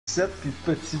7 puis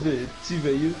petit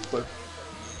veilleux, c'est pas.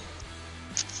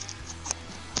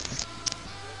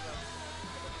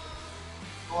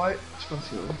 Ouais, je pense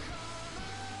que oui.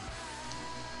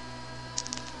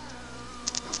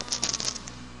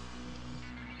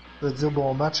 Ça veut dire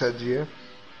bon match à JF.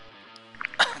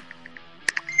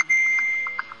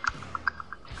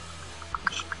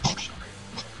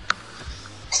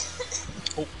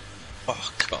 Oh, oh,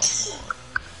 come on.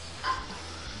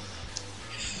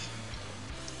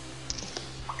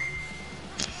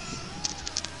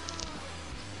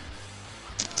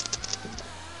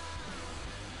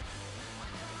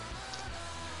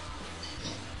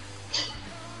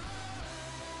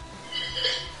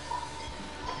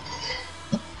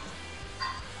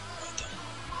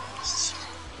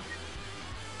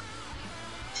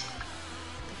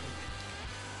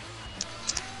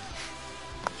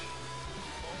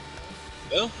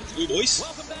 Well, let's go, boys.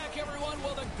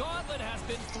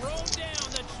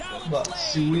 Bah,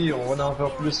 si oui, on va en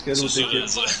faire plus que d'autres équipes.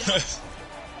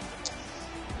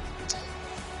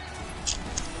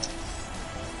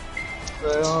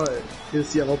 Ouais, et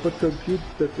s'il n'y aura pas de compute,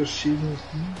 peut-être chez nous aussi.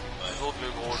 Les autres, le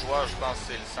gros joueur, je pense que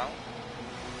c'est le centre.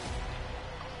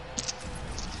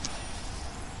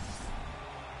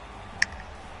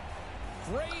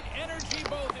 Great energy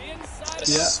both inside and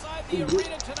Yeah. outside the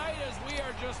arena tonight as we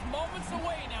are just moments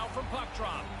away now from puck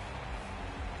drop.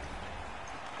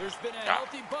 There's been a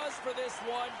healthy buzz for this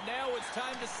one. Now it's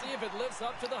time to see if it lives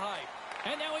up to the hype.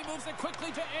 And now he moves it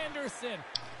quickly to Anderson.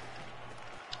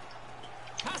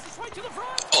 Passes right to the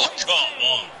front. Oh, come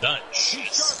on, that He's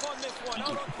sharp on this one. Out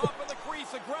on top of the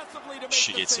crease aggressively to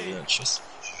make the save.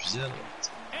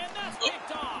 And that's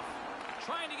picked off.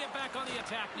 Trying to get back on the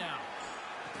attack now.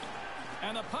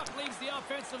 And the puck leaves the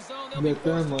offensive zone. They'll be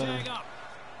forced to tag up.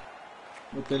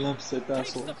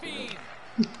 Takes the feed.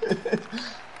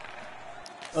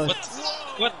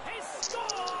 What? He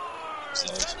scores!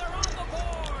 And they're on the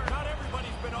board. Not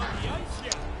everybody's been on the ice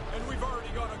yet, and we've already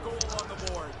got a goal on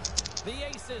the board. The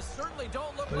Aces certainly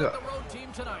don't look like the road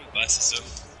team tonight. Ouais, c'est ça.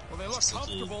 Well, they look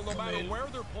comfortable no matter where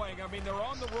they're playing. I mean, they're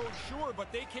on the road, sure,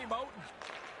 but they came out and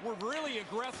were really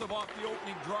aggressive off the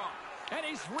opening draw. And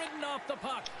he's ridden off the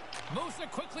puck. Moves it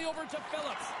quickly over to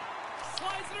Phillips.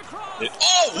 Slides it across.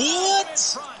 Oh, what?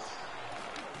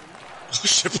 Je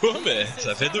sais pas, mais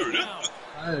ça fait deux, là.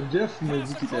 Ah, Jeff m'a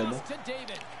dit qu'il était bon.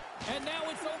 And now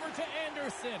it's over to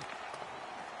Anderson.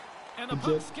 And the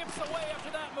puck skips away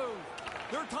after that move.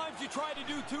 There are times you try to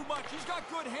do too much. He's got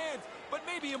good hands, but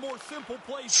maybe a more simple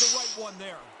play's the right one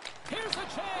there. Here's a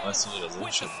chance. Ouais, c'est vrai,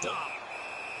 with the stop.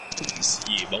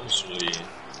 Il est bon sur les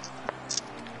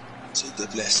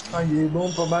déplacements. Ah, il est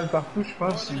bon pas mal partout, je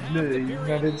pense. Il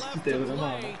m'avait dit qu'il était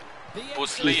vraiment bon.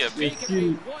 Pousse-les,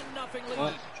 puis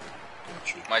Ouais.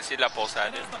 on va essayer de la passer à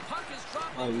l'aile.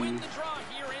 Ah oui.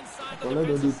 On a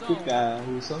donné des trucs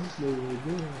au sens, le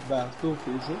deux, ben, en tout cas, au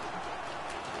PSG.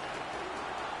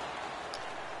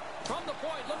 From the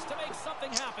point, looks to make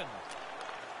something happen.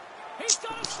 He's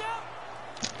got a step.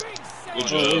 Big save. Good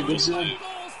job. Good job.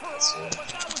 Goals for all, but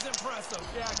that was impressive.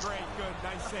 Yeah, great, good,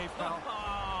 nice save, pal.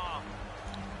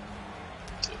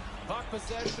 Puck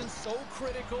possession so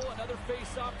critical. Another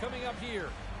face-off coming up here.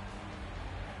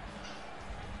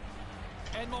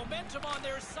 And momentum on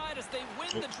their side as they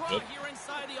win the draw here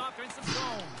inside the offensive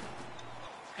zone.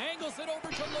 Angles it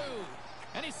over to Lou.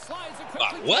 And he slides it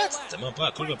quickly to what? the left. T'as même pas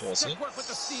à tout le passer. Stick work with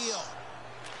the steal.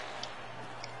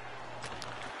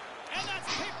 And that's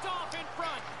picked off in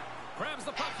front. Grabs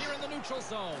the puck here in the neutral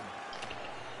zone.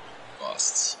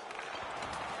 Bust.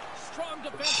 Strong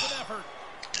defensive effort.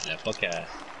 La puck à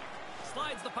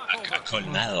Slides the puck over.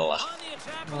 Colmel. On the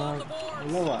attack along the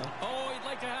boards. Ouais. Oh, he'd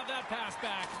like to have that pass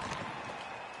back.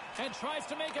 And tries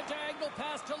to make a diagonal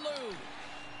pass to Lou.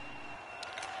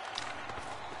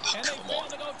 And they fail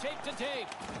to go tape to tape.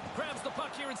 Grabs the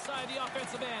puck here inside the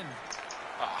offensive end.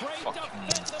 Great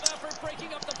defensive effort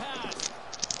breaking up the pass.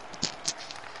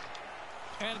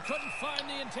 And couldn't find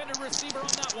the intended receiver on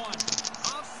that one.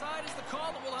 Offside is the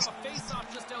call, and we'll have a face-off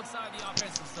just outside the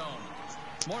offensive zone.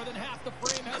 More than half the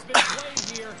frame has been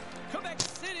played here. Quebec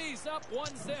City's up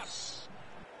 1-0.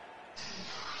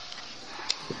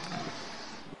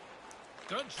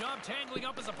 Good job tangling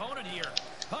up his opponent here.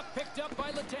 Puck picked up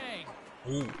by Letang.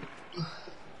 Ooh.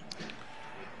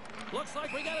 Looks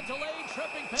like we got a delayed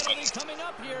tripping penalty coming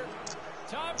up here.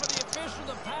 Time for the official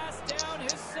to pass down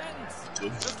his sentence.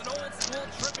 Just an old school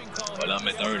tripping call. Voilà,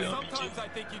 mettre un là. Sometimes I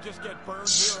think you just get burned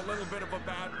here, a little bit of a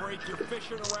bad break. You're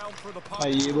fishing around for the puck. Ah,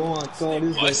 il est bon encore,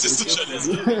 lui. Ouais, c'est ça que j'allais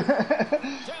dire.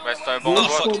 Ben, c'est un bon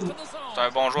joueur. C'est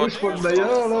un bon joueur. Moi, je suis pas le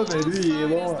meilleur, là, mais lui, il est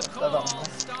bon.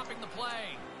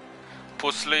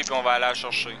 Pousse-les, puis on va aller la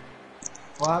chercher.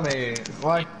 Ouais, mais.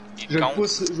 Ouais. Je le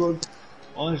pousse. Je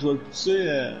vais le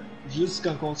pousser juste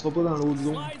quand on sera pas dans l'autre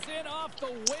zone.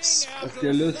 Parce que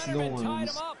là, sinon.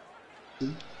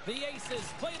 The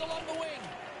Aces played along the wing.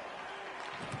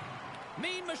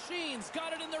 Mean Machines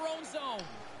got it in their own zone.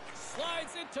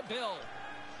 Slides it to Bill.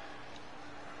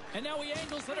 And now he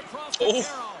angles it across to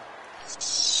Carroll.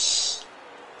 Puts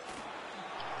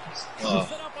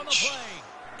it up on the play.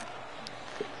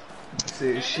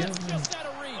 C'est chiant.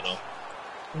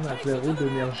 On a zéro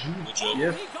d'énergie.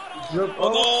 Yes. Job. Oh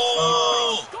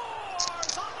non!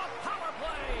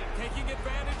 Taking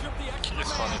advantage of the extra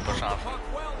man. Puck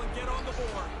well and get on the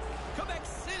board. Quebec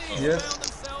City Yes. found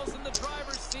themselves in the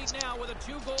driver's seat now with a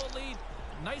 2-goal lead.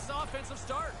 Nice offensive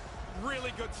start.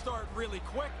 Really good start, really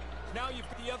quick. Now you've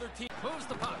got the other team. Moves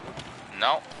the puck.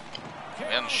 Non.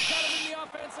 Carroll Man, got it in the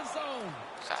offensive zone.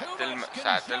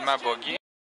 ça a tellement bugué.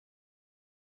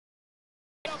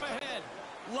 Up ahead.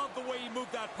 Love the way he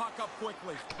moved that puck up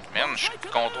quickly. Man, je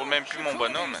contrôle même plus mon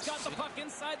bonhomme. Got the puck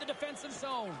inside the defensive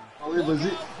zone. Allez,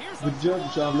 vas-y. Good job,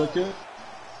 j'en bloque un.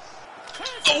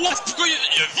 Oh, what? Pourquoi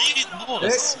il a viré de bord?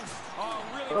 Oh,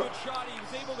 really good shot. He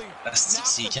was able to Asti,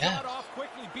 c'est snap the calme. shot off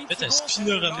quickly, beats Faites the un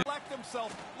spinner goaltender, avec. collect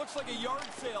himself. Looks like a yard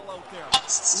sale out there.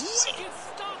 Asti, ça. Wicked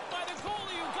stop by the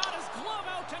goalie who got his glove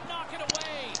out to knock it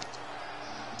away.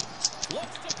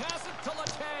 Looks to pass it to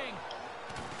Letang.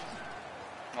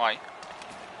 Ouais.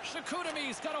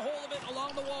 Shakutami's got a hold of it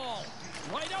along the wall.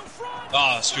 Right out front.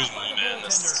 Ah, excuse-moi, Stopped by the man.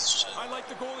 goaltender. I like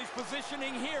the goalie's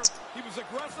positioning here. He was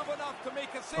aggressive enough to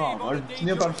make a save Ah, on on va a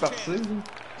finir par le dangerous percer. chance.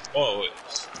 Oh, ouais.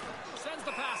 Sends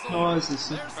the pass Ouais, over. c'est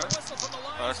ça. There's the whistle from the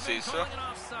Ah, linesman c'est ça. calling it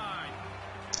offside.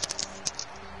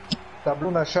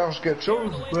 Tableau de charge quelque Here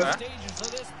in chose the ou later quoi? stages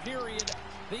of this period,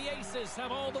 the Aces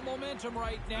have all the momentum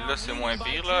right now. Là, c'est moins leading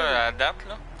by pire, 2. là, à date,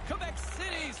 là. Quebec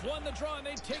City's won the draw and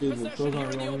they take C'est pour ça possession j'en here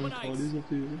in the ai open pas ice. les autres.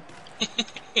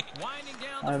 Winding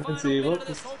down Ah, the mais final c'est minute rough. of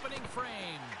this opening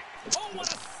frame. Oh, what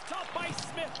a stop by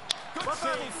Smith. Good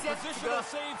save. Positional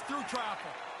save through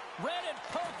traffic. Read it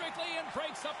perfectly and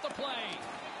breaks up the play.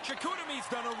 Shakutami's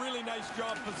done a really nice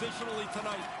job positionally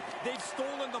tonight. They've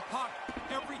stolen the puck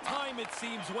every time, it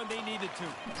seems, when they needed to.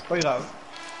 C'est pas grave.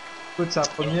 Écoute, c'est la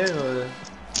première de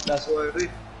la soirée.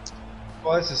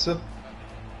 Ouais, c'est ça.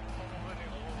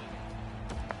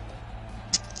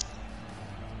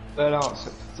 Ben non,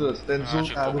 c'est ça. C'était une Ah, zone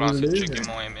j'ai à pas pensé de brûler. checker Mais...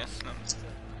 mon MS, là.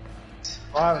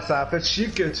 Ouais, ça a fait chier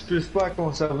que tu puisses pas la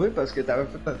conserver parce que t'avais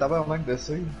fait un tabac en manque de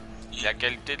save. La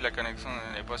qualité de la connexion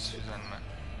n'est pas suffisamment.